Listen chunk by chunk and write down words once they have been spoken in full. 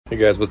Hey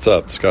guys, what's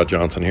up? Scott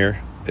Johnson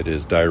here. It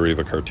is Diary of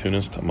a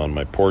Cartoonist. I'm on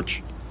my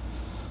porch.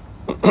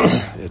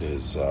 It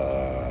is,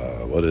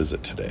 what is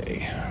it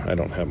today? I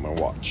don't have my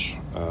watch.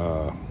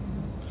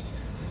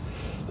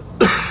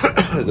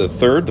 Is it the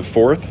 3rd, the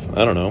 4th?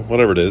 I don't know.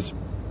 Whatever it is.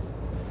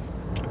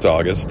 It's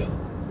August.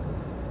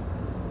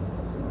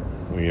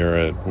 We are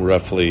at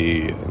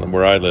roughly,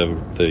 where I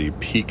live, the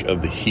peak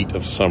of the heat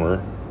of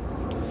summer.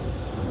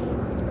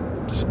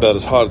 Just about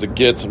as hot as it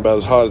gets and about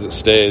as hot as it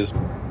stays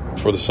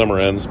before the summer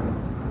ends.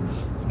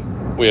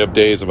 We have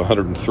days of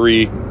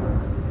 103,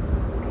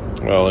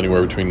 well,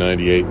 anywhere between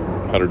 98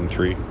 and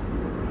 103.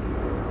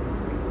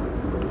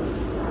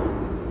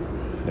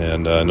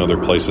 And I know there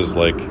are places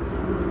like,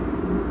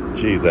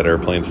 geez, that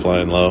airplane's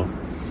flying low.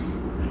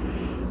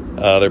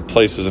 There are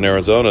places in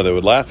Arizona that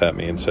would laugh at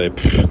me and say,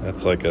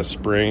 that's like a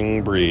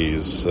spring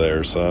breeze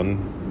there,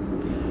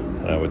 son.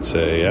 And I would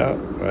say, yeah,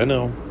 I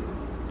know.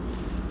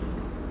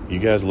 You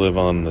guys live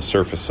on the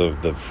surface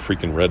of the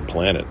freaking red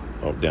planet.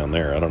 Oh, down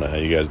there. I don't know how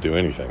you guys do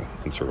anything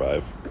and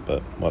survive,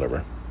 but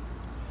whatever.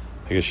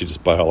 I guess you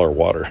just buy all our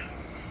water.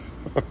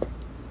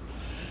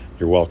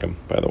 You're welcome,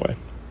 by the way.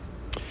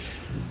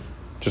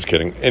 Just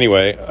kidding.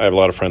 Anyway, I have a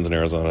lot of friends in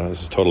Arizona.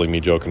 This is totally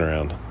me joking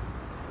around.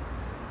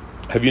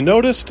 Have you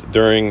noticed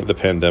during the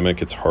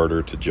pandemic it's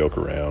harder to joke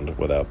around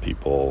without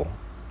people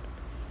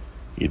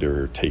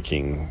either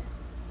taking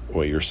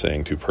what you're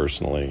saying too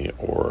personally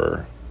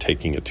or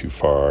taking it too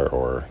far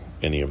or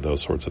any of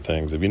those sorts of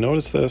things? Have you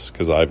noticed this?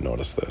 Because I've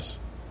noticed this.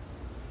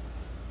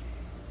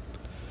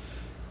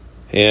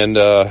 And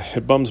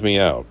it bums me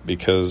out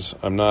because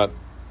I'm not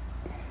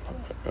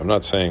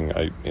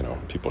saying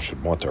people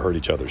should want to hurt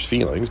each other's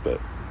feelings,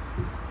 but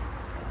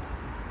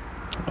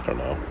I don't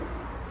know.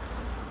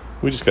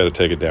 We just got to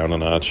take it down a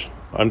notch.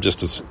 I'm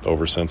just as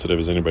oversensitive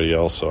as anybody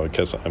else, so I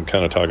guess I'm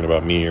kind of talking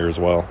about me here as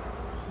well.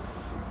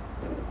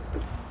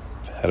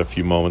 Had a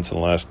few moments in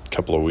the last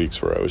couple of weeks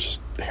where I was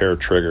just hair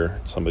trigger.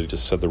 Somebody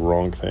just said the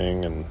wrong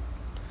thing and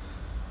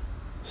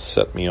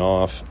set me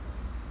off.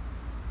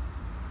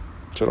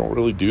 Which I don't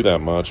really do that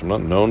much. I'm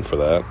not known for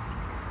that.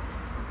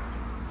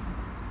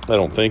 I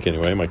don't think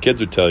anyway. My kids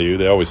would tell you,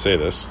 they always say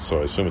this, so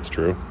I assume it's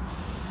true,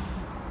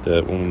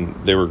 that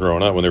when they were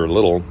growing up, when they were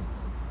little,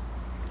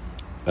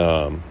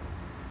 the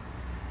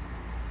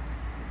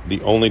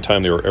only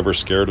time they were ever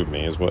scared of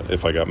me is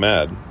if I got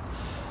mad.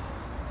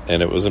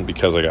 And it wasn't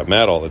because I got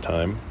mad all the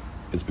time.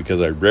 It's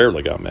because I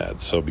rarely got mad.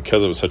 So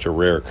because it was such a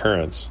rare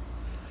occurrence,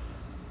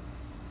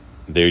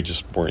 they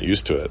just weren't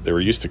used to it. They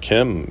were used to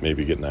Kim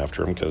maybe getting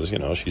after him because,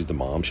 she's the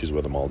mom. She's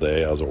with him all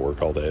day. I was at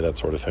work all day, that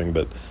sort of thing.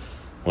 But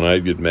when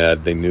I'd get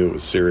mad, they knew it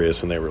was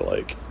serious, and they were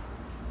like,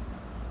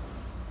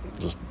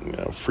 just,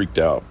 freaked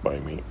out by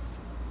me.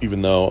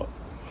 Even though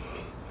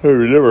I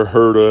never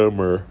hurt them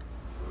or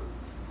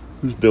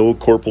there's no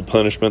corporal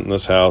punishment in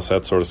this house,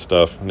 that sort of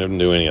stuff. I never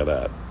knew any of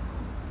that.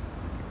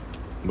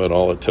 But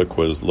all it took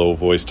was low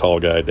voice, tall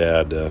guy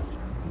dad to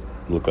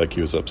look like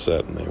he was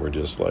upset, and they were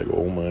just like,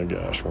 oh my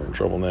gosh, we're in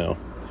trouble now.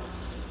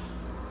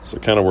 So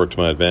it kind of worked to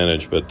my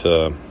advantage, but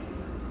so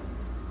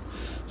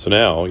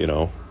now, I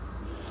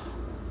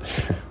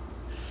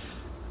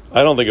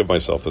don't think of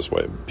myself this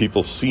way.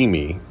 People see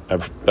me.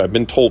 I've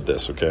been told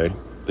this, okay?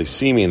 They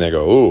see me and they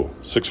go, ooh,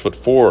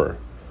 6'4",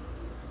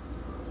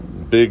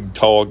 big,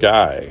 tall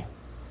guy,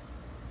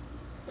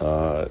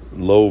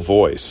 low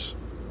voice.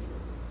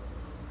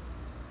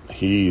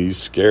 He's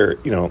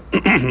scared,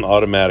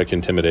 automatic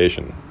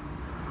intimidation,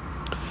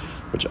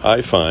 which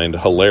I find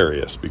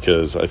hilarious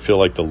because I feel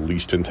like the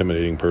least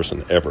intimidating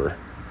person ever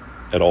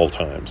at all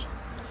times.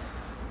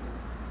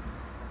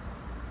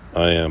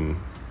 I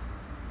am,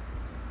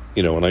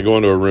 when I go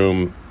into a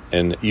room,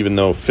 and even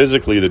though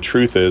physically the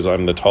truth is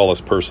I'm the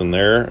tallest person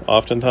there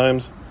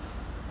oftentimes,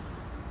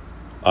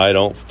 I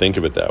don't think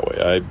of it that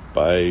way.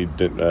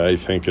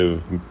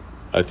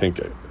 I think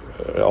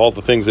all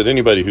the things that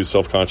anybody who's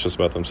self-conscious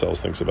about themselves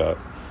thinks about.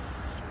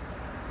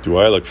 Do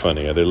I look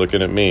funny? Are they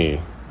looking at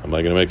me? Am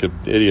I going to make an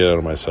idiot out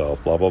of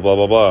myself? Blah, blah, blah,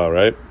 blah, blah,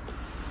 right?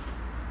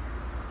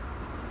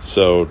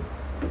 So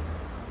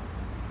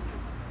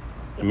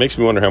it makes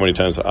me wonder how many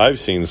times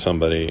I've seen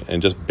somebody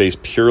and just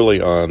based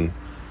purely on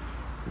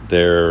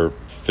their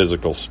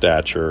physical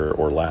stature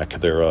or lack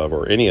thereof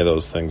or any of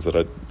those things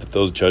that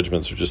those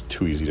judgments are just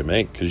too easy to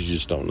make because you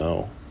just don't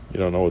know. You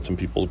don't know what's in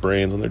people's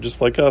brains, and they're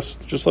just like us,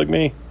 just like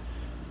me.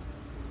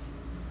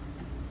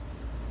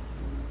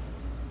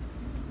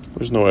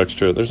 There's no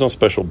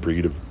special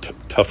breed of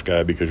tough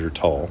guy because you're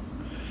tall.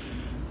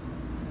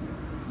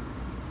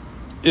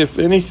 If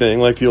anything,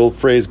 like the old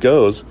phrase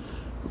goes,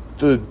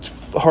 the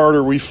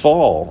harder we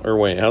fall. Or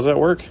wait, how's that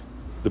work?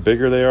 The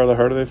bigger they are, the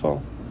harder they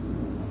fall?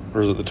 Or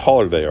is it the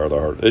taller they are, the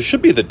harder? It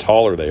should be the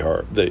taller they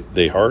are.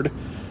 The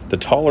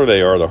taller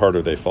they are, the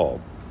harder they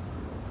fall.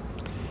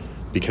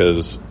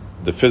 Because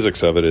the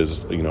physics of it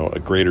is, a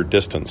greater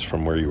distance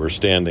from where you were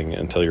standing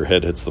until your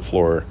head hits the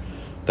floor.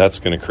 That's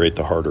going to create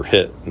the harder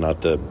hit,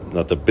 not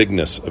the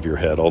bigness of your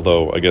head.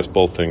 Although I guess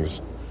both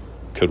things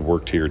could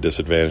work to your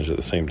disadvantage at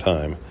the same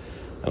time.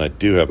 And I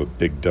do have a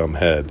big dumb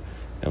head,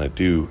 and I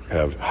do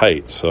have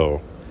height,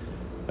 so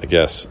I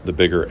guess the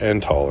bigger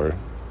and taller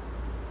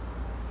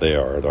they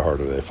are, the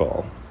harder they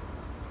fall.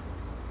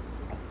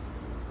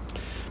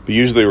 But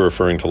usually we're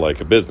referring to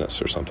like a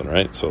business or something,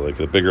 right? So like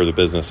the bigger the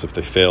business, if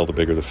they fail, the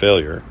bigger the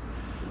failure.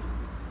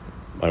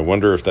 I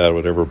wonder if that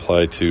would ever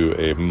apply to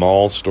a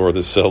mall store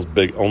that sells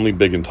only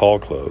big and tall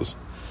clothes.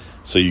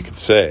 So you could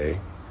say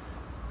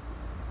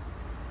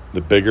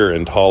the bigger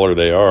and taller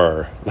they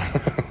are,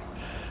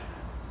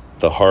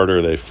 the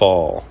harder they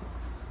fall.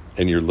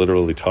 And you're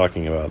literally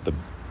talking about the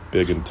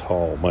big and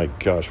tall. My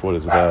gosh, what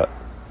is that?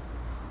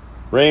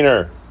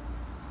 Rainer!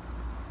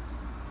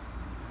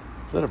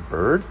 Is that a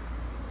bird?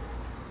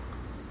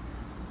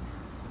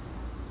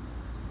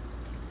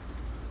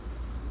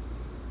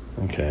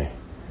 Okay.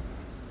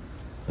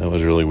 That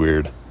was really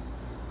weird.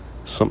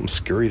 Something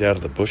scurried out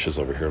of the bushes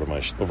over here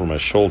over my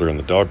shoulder, and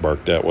the dog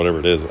barked at whatever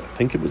it is. I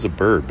think it was a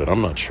bird, but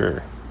I'm not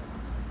sure.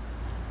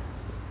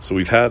 So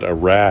we've had a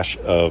rash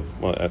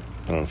of, well, I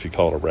don't know if you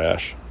call it a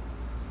rash.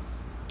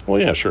 Well,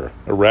 yeah, sure.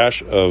 A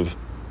rash of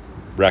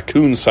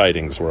raccoon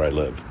sightings where I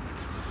live.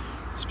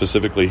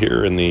 Specifically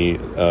here in the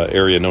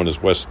area known as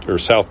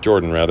South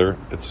Jordan, rather.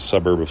 It's a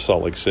suburb of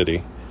Salt Lake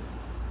City.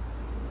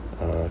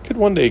 Could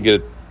one day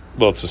get it.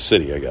 Well, it's a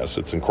city, I guess.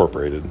 It's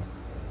incorporated.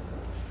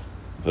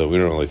 But we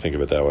don't really think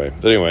of it that way.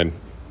 But anyway,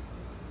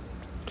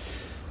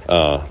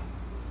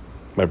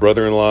 my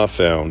brother-in-law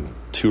found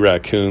 2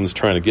 raccoons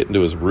trying to get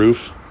into his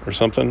roof or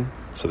something,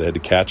 so they had to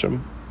catch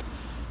them.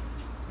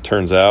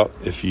 Turns out,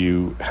 if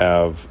you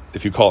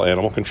call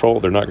animal control,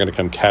 they're not going to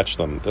come catch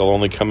them. They'll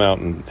only come out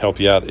and help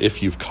you out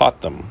if you've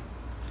caught them.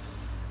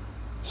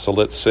 So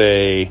let's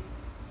say,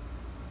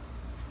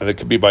 and it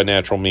could be by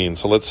natural means.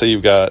 So let's say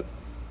you've got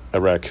a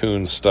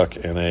raccoon stuck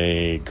in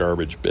a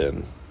garbage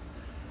bin.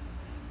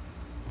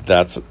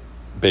 That's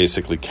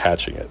basically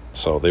catching it.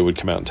 So they would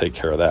come out and take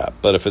care of that.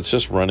 But if it's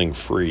just running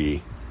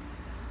free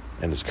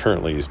and is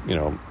currently,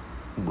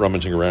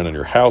 rummaging around in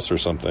your house or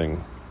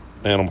something,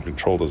 animal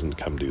control doesn't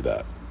come do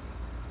that.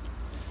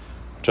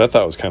 Which I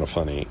thought was kind of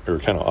funny, or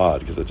kind of odd,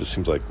 because it just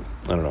seems like,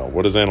 I don't know,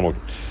 what is animal...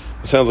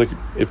 It sounds like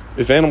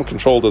if animal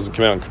control doesn't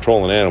come out and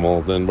control an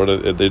animal, then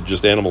they're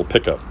just animal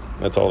pickup.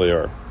 That's all they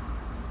are.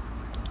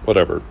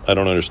 Whatever. I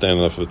don't understand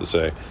enough of it to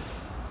say.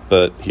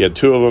 But he had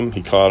 2 of them.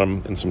 He caught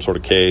them in some sort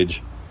of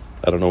cage.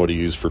 I don't know what he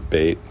used for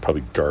bait.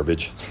 Probably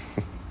garbage.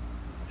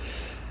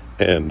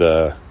 And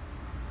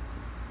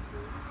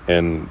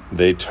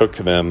they took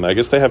them. I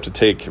guess they have to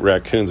take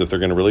raccoons if they're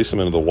going to release them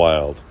into the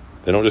wild.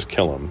 They don't just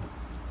kill them,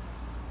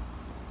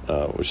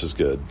 which is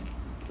good,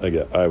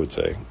 I would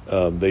say.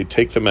 They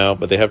take them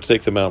out, but they have to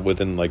take them out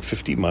within like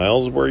 50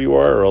 miles of where you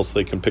are, or else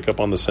they can pick up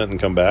on the scent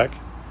and come back.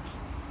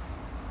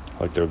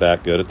 Like they're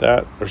that good at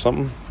that or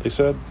something, they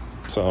said.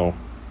 So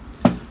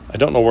I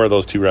don't know where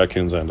those 2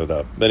 raccoons ended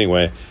up.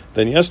 Anyway,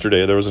 then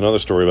yesterday there was another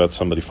story about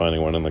somebody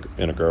finding one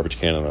in a garbage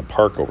can in a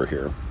park over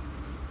here.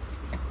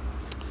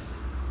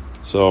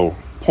 So,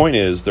 point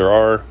is, there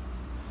are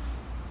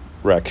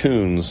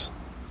raccoons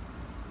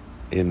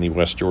in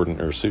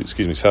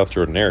the South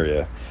Jordan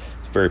area.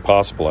 It's very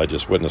possible I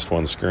just witnessed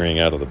one scurrying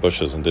out of the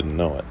bushes and didn't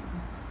know it.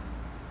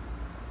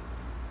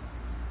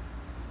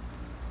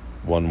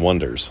 One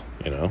wonders,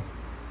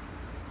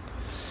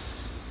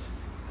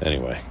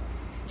 Anyway,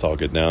 it's all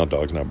good now.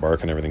 Dog's not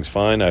barking. Everything's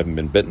fine. I haven't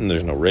been bitten.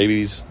 There's no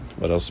rabies.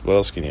 What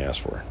else can you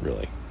ask for,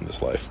 really, in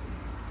this life?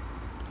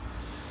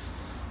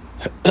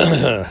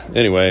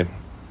 Anyway,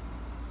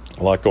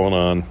 a lot going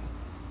on.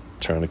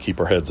 Trying to keep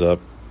our heads up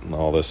and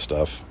all this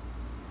stuff.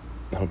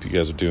 I hope you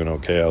guys are doing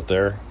okay out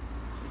there.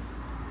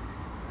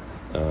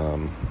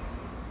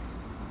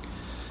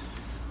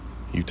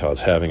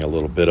 Utah's having a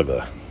little bit of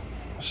a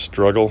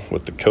struggle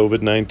with the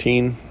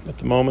COVID-19 at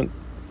the moment.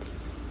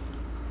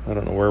 I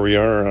don't know where we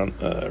are on,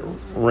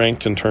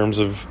 ranked in terms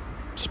of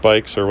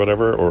spikes or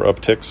whatever, or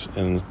upticks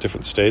in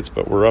different states,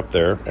 but we're up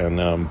there,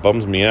 and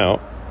bums me out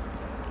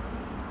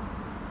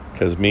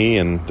because me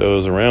and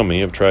those around me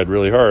have tried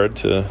really hard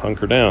to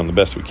hunker down the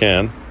best we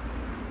can.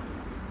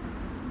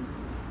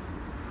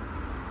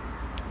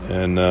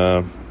 And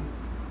I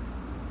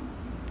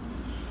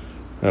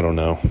don't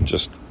know,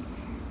 just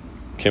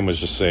Kim was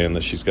just saying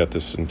that she's got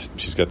this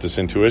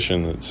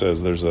intuition that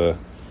says there's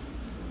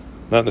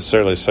not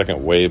necessarily a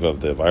second wave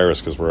of the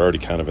virus, because we're already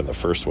kind of in the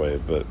first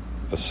wave, but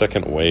a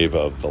second wave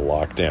of the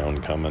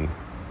lockdown coming.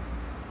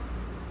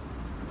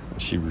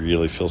 She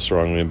really feels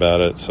strongly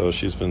about it, so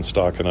she's been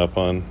stocking up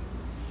on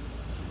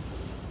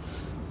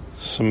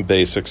some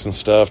basics and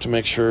stuff to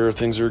make sure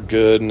things are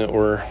good and that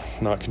we're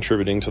not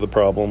contributing to the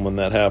problem when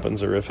that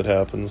happens, or if it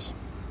happens.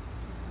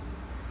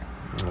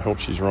 I hope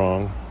she's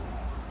wrong.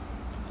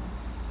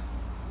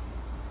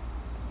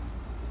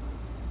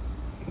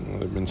 There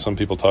have been some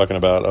people talking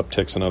about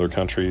upticks in other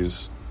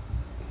countries.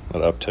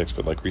 Not upticks,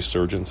 but like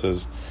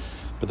resurgences.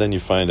 But then you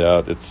find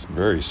out it's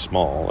very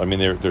small. I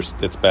mean,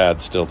 it's bad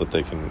still that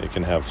it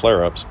can have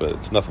flare-ups, but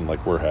it's nothing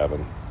like we're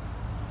having.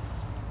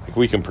 Like,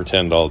 we can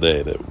pretend all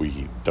day that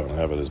we don't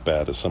have it as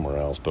bad as somewhere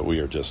else, but we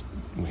are just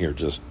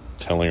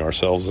telling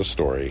ourselves a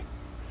story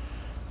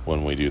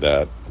when we do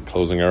that,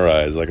 closing our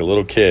eyes like a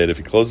little kid. If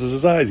he closes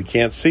his eyes, he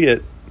can't see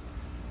it.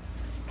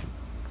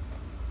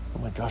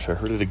 my gosh, I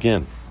heard it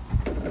again.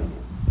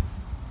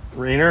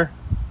 Rainer?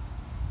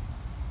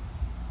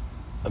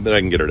 I bet I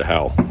can get her to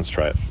howl. Let's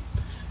try it.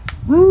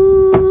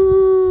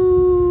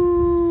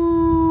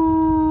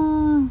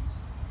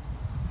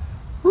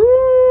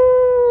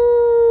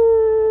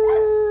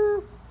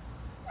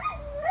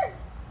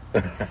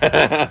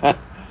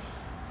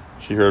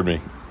 She heard me.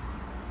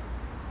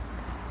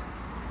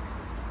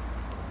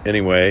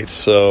 Anyway,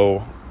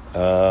 so,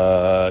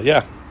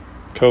 yeah,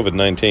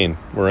 COVID-19.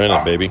 We're in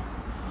it, baby.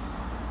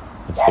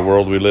 It's the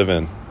world we live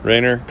in.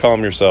 Rainer,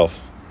 calm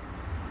yourself.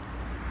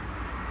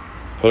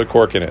 Put a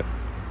cork in it.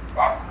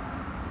 Oh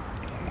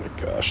my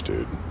gosh,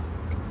 dude.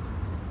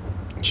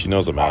 She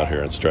knows I'm out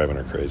here. It's driving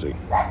her crazy.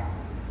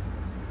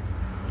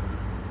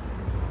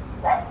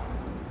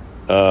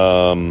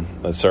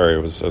 Sorry, I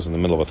was in the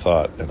middle of a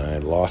thought and I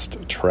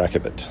lost track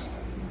of it.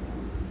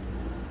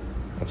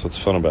 That's what's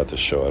fun about this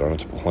show. I don't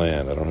have to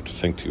plan. I don't have to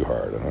think too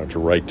hard. I don't have to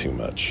write too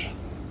much.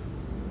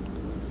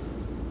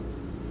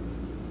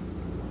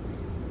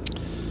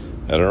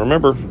 I don't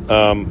remember.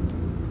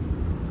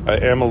 I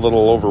am a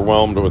little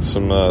overwhelmed with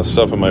some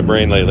stuff in my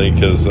brain lately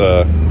because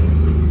that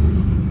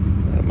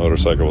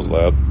motorcycle was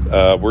loud.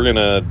 I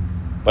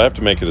have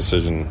to make a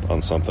decision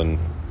on something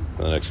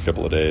in the next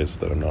couple of days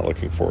that I'm not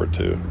looking forward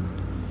to.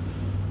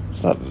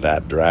 It's not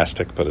that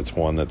drastic, but it's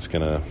one that's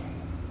going to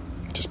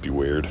just be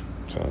weird.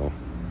 So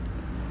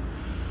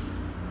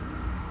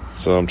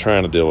I'm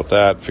trying to deal with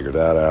that, figure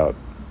that out.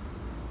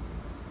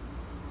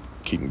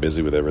 Keeping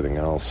busy with everything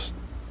else.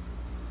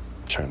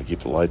 Trying to keep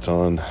the lights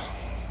on.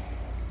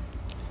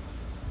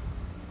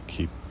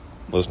 Keep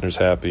listeners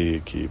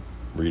happy. Keep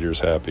readers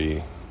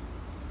happy.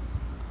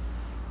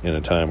 In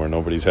a time where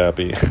nobody's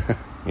happy.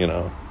 You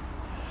know.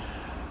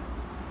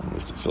 At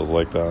least it feels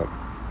like that.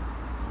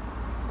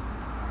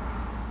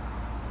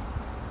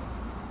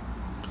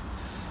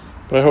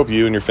 But I hope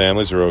you and your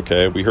families are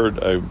okay.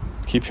 I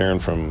keep hearing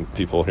from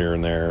people here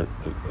and there,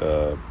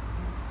 that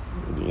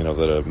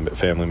a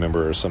family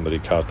member or somebody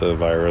caught the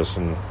virus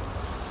and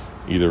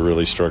either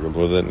really struggled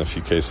with it. In a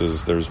few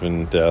cases, there's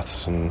been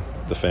deaths in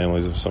the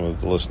families of some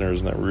of the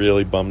listeners, and that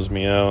really bums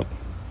me out.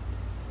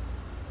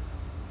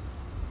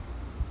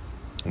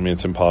 I mean,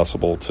 it's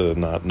impossible to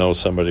not know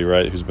somebody,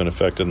 right, who's been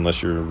affected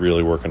unless you're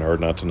really working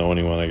hard not to know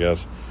anyone, I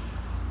guess.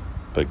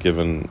 But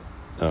given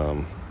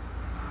the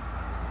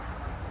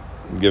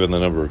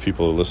number of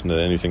people who listen to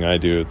anything I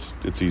do,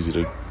 it's easy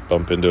to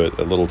bump into it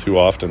a little too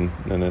often,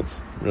 and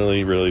it's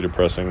really, really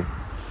depressing.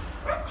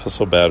 I feel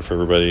so bad for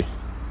everybody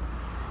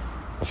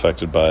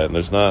affected by it, and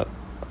there's not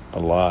a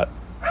lot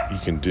you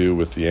can do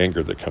with the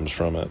anger that comes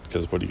from it,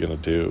 because what are you going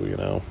to do, you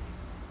know?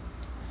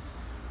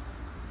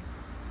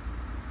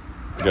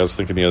 I was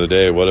thinking the other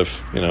day, what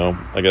if,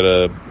 I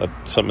got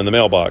something in the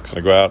mailbox, and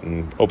I go out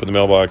and open the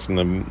mailbox, and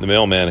the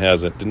mailman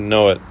has it, didn't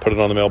know it, put it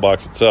on the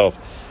mailbox itself.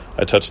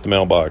 I touched the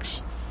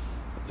mailbox.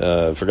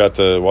 Forgot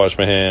to wash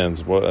my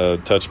hands,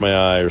 touch my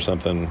eye or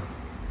something.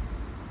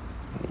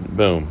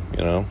 Boom,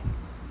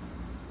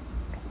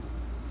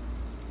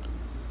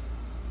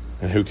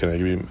 And who can I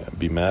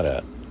be mad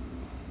at?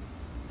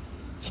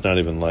 It's not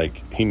even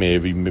like he may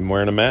have even been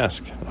wearing a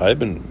mask. I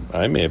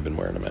may have been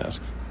wearing a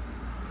mask.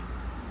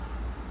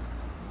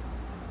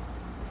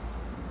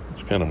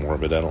 It's kind of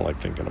morbid. I don't like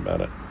thinking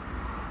about it.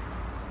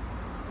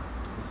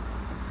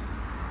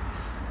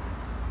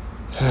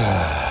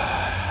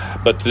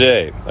 But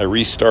today, I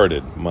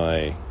restarted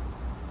my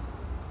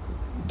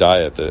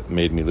diet that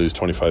made me lose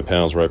 25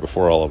 pounds right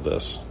before all of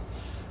this.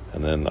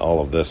 And then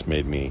all of this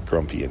made me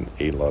grumpy and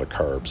ate a lot of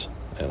carbs.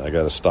 And I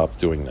got to stop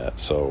doing that.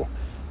 So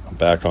I'm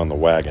back on the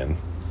wagon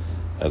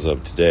as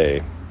of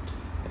today.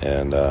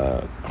 And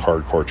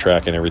hardcore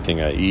tracking everything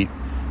I eat.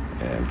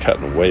 And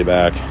cutting way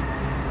back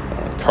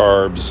on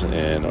carbs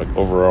and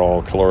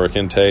overall caloric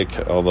intake.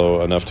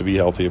 Although enough to be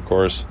healthy, of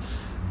course.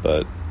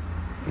 But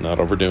not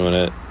overdoing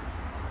it.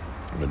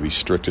 I'm going to be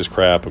strict as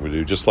crap. I'm going to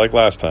do just like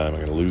last time. I'm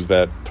going to lose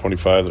that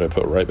 25 that I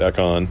put right back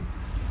on,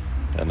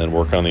 and then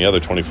work on the other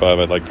 25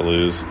 I'd like to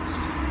lose,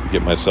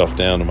 get myself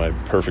down to my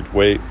perfect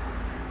weight,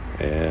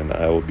 and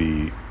I will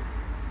be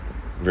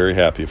very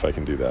happy if I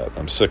can do that.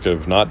 I'm sick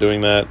of not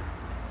doing that.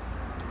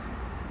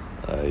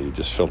 I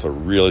just felt a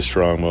really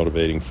strong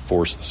motivating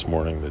force this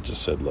morning that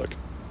just said, look,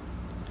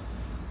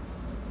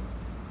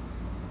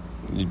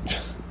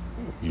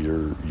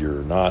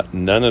 you're not,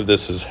 none of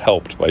this is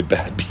helped by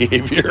bad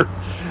behavior.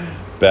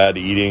 Bad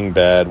eating,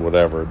 bad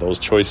whatever. Those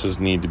choices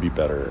need to be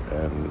better,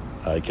 and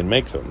I can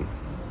make them.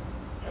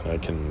 And I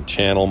can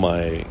channel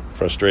my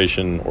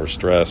frustration or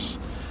stress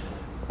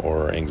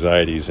or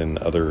anxieties in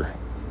other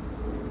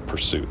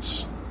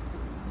pursuits.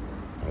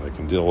 And I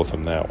can deal with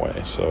them that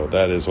way. So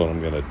that is what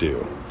I'm going to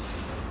do.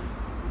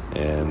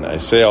 And I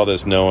say all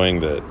this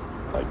knowing that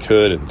I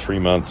could in 3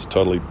 months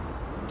totally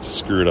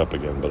screw it up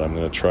again, but I'm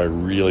going to try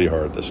really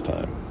hard this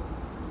time.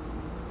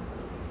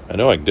 I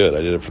know I can do it.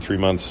 I did it for 3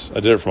 months. I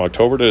did it from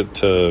October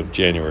to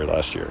January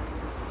last year.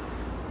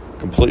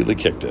 Completely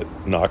kicked it.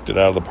 Knocked it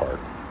out of the park.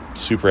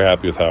 Super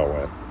happy with how it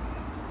went.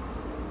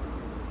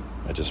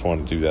 I just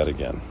want to do that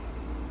again.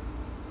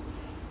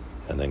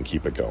 and then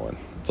keep it going.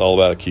 It's all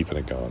about keeping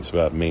it going. It's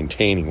about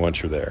maintaining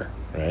once you're there,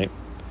 right?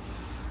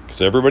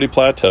 Because everybody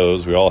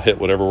plateaus. We all hit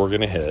whatever we're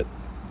going to hit.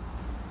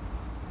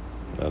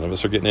 None of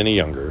us are getting any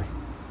younger.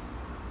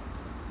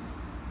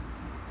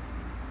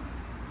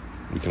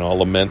 We can all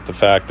lament the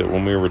fact that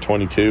when we were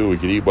 22, we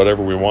could eat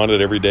whatever we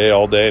wanted every day,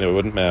 all day, and it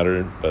wouldn't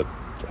matter. But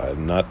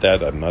I'm not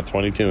that. I'm not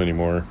 22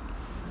 anymore.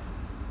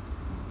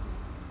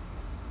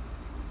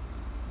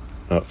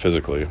 Not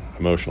physically,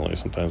 emotionally.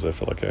 Sometimes I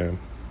feel like I am.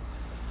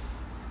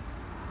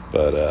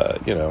 But,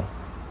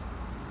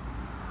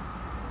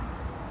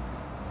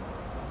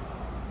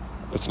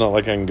 it's not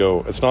like I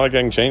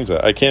can change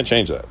that. I can't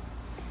change that.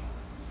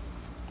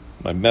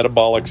 My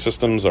metabolic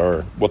systems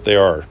are what they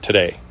are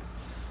today.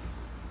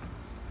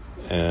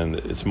 And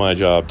it's my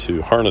job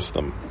to harness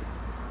them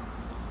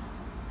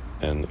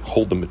and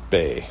hold them at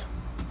bay,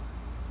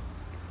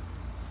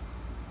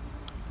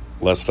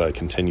 lest I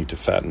continue to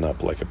fatten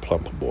up like a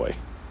plump boy.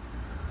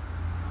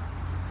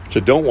 Which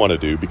I don't want to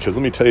do, because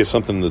let me tell you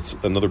something that's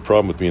another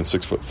problem with being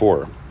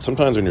 6'4".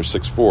 Sometimes when you're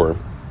 6'4",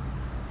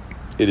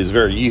 it is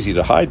very easy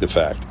to hide the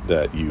fact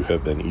that you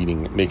have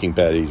been making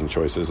bad eating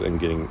choices and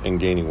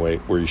gaining weight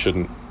where you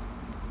shouldn't,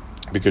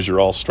 because you're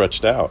all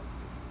stretched out.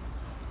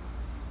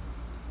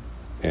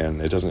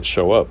 And it doesn't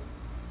show up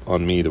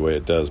on me the way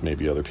it does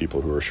maybe other people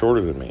who are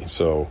shorter than me.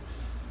 So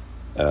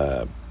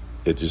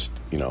it just,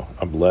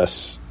 I'm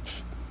less,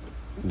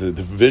 the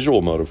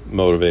visual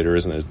motivator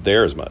isn't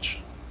there as much.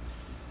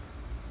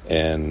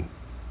 And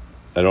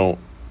I don't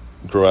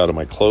grow out of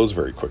my clothes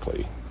very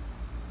quickly.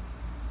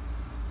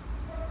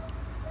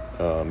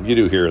 You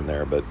do here and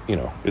there, but,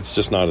 it's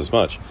just not as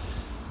much.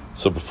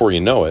 So before you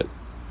know it,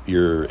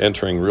 you're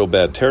entering real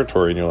bad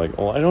territory, and you're like,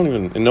 well,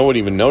 and no one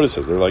even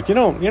notices. They're like,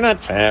 you're not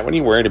fat. What are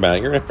you worried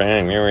about? You're not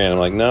fat. And I'm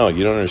like, no,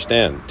 you don't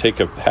understand. Take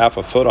half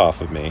a foot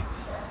off of me,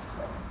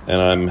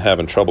 and I'm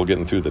having trouble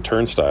getting through the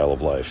turnstile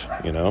of life,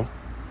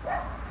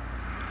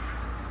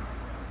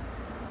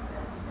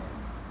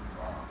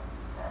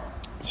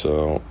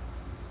 So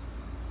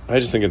I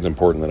just think it's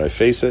important that I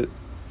face it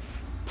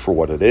for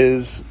what it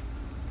is,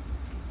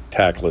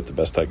 tackle it the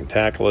best I can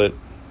tackle it,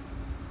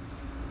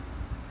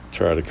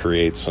 try to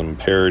create some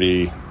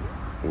parity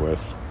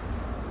with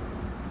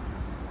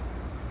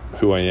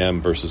who I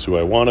am versus who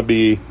I want to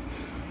be.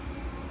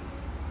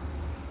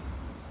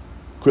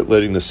 Quit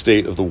letting the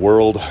state of the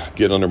world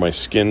get under my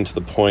skin to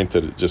the point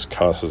that it just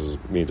causes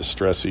me to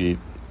stress eat.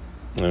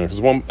 Because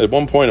at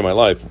one point in my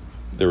life,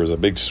 there was a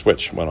big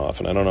switch went off,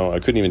 and I don't know, I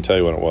couldn't even tell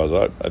you when it was.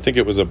 I think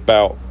it was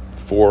about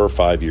 4 or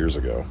 5 years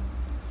ago.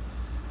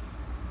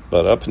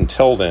 But up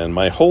until then,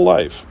 my whole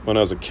life, when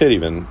I was a kid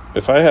even,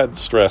 if I had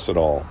stress at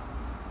all,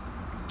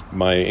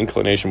 my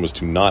inclination was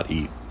to not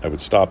eat. I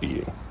would stop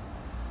eating.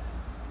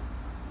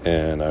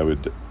 And I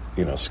would,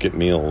 skip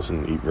meals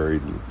and eat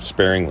very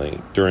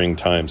sparingly during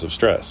times of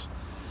stress.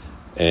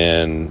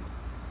 And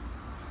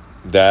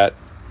that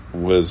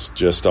was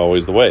just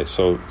always the way.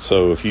 So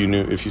if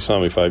you saw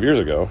me 5 years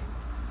ago,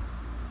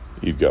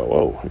 you'd go,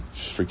 "Oh,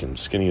 freaking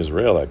skinny as a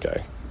rail, that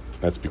guy."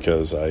 That's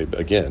because I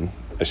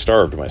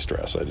starved my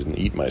stress. I didn't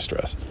eat my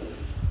stress.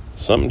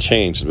 Something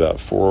changed about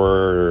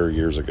 4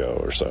 years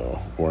ago or so,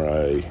 where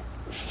I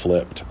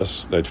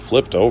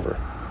flipped over,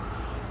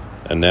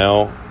 and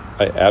now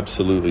I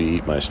absolutely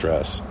eat my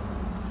stress.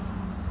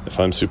 If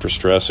I'm super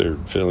stressed or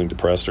feeling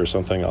depressed or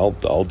something,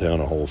 I'll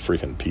down a whole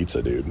freaking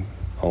pizza, dude,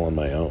 all on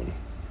my own.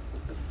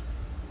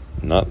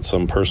 Not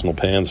some personal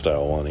pan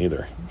style one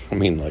either. I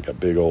mean, like a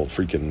big old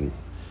freaking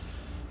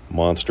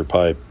monster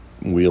pie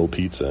wheel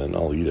pizza, and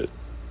I'll eat it.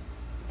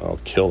 I'll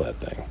kill that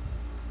thing.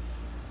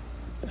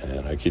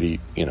 And I could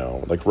eat,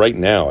 like right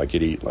now, I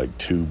could eat like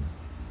 2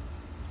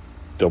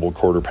 double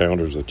quarter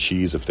pounders of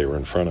cheese if they were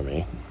in front of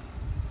me.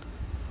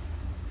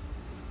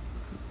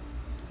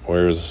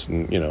 Whereas,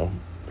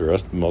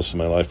 most of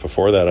my life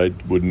before that, I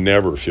would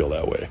never feel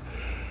that way.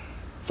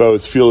 If I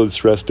was feeling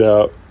stressed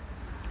out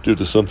due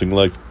to something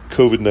like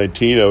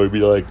COVID-19, I would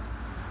be like,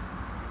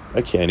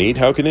 I can't eat.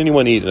 How can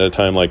anyone eat at a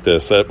time like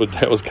this? That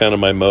was kind of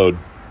my mode.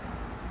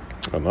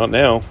 I'm not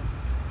now.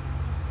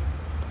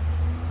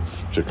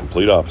 It's the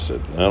complete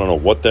opposite. I don't know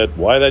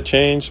why that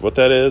changed, what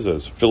that is.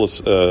 Is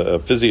a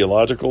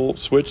physiological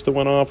switch that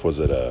went off? Was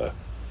it a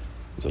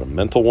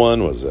mental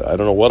one? I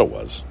don't know what it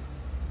was.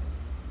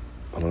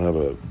 I don't have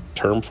a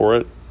term for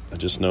it. I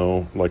just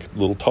know, like a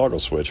little toggle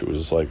switch. It was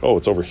just like, oh,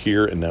 it's over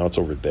here and now it's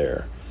over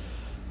there.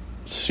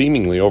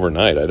 Seemingly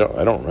overnight. I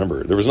don't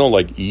remember. There was no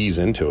like ease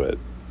into it.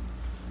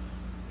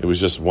 It was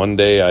just one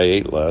day I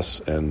ate less,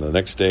 and the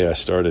next day I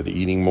started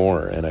eating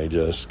more, and I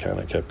just kind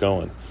of kept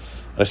going.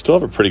 I still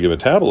have a pretty good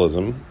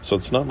metabolism, so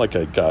it's not like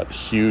I got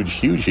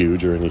huge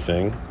or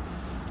anything.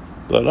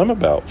 But I'm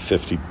about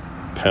 50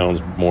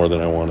 pounds more than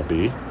I want to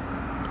be.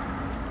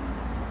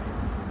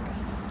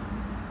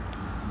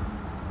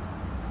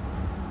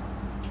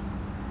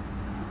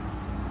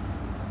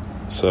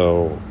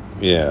 So,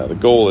 yeah, the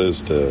goal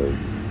is to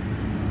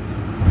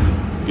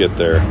get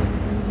there.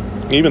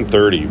 Even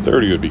 30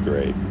 would be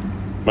great.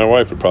 My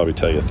wife would probably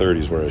tell you 30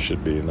 is where I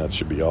should be, and that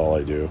should be all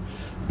I do.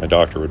 My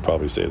doctor would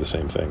probably say the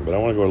same thing, but I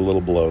want to go a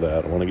little below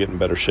that. I want to get in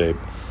better shape.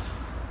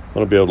 I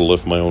want to be able to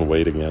lift my own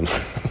weight again.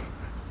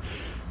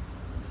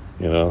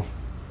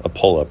 A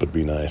pull-up would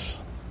be nice.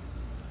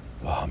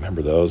 Oh,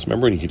 remember those?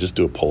 Remember when you could just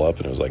do a pull-up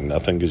and it was like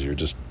nothing because you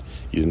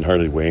didn't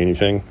hardly weigh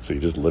anything, so you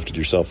just lifted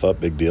yourself up?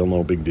 Big deal,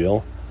 no big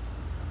deal.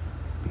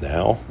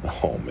 Now?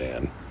 Oh,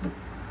 man.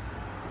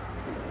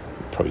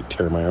 I'd probably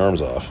tear my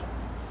arms off.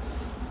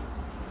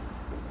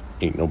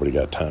 Ain't nobody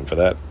got time for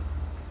that.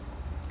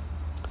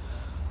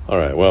 All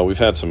right, well, we've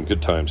had some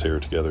good times here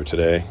together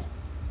today.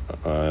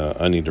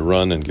 I need to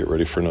run and get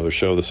ready for another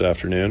show this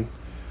afternoon.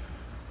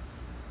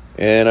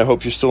 And I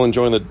hope you're still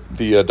enjoying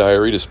the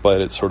diary despite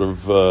its sort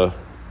of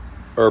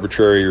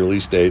arbitrary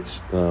release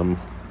dates.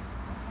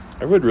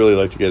 I would really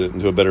like to get it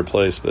into a better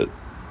place, but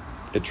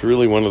it's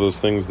really one of those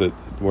things that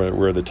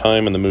where the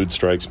time and the mood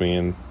strikes me,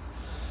 and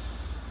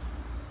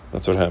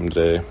that's what happened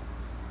today.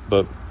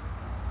 But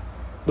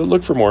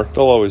look for more.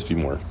 There'll always be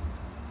more.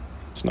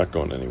 It's not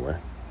going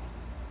anywhere.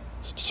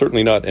 It's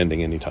certainly not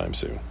ending anytime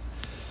soon.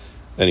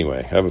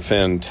 Anyway, have a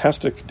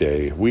fantastic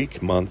day,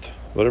 week, month,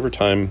 whatever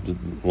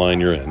time line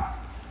you're in.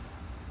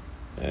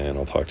 And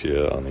I'll talk to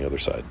you on the other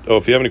side. Oh,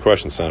 if you have any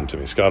questions, send them to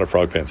me.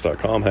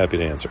 Scott@frogpants.com. Happy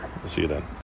to answer. We'll see you then.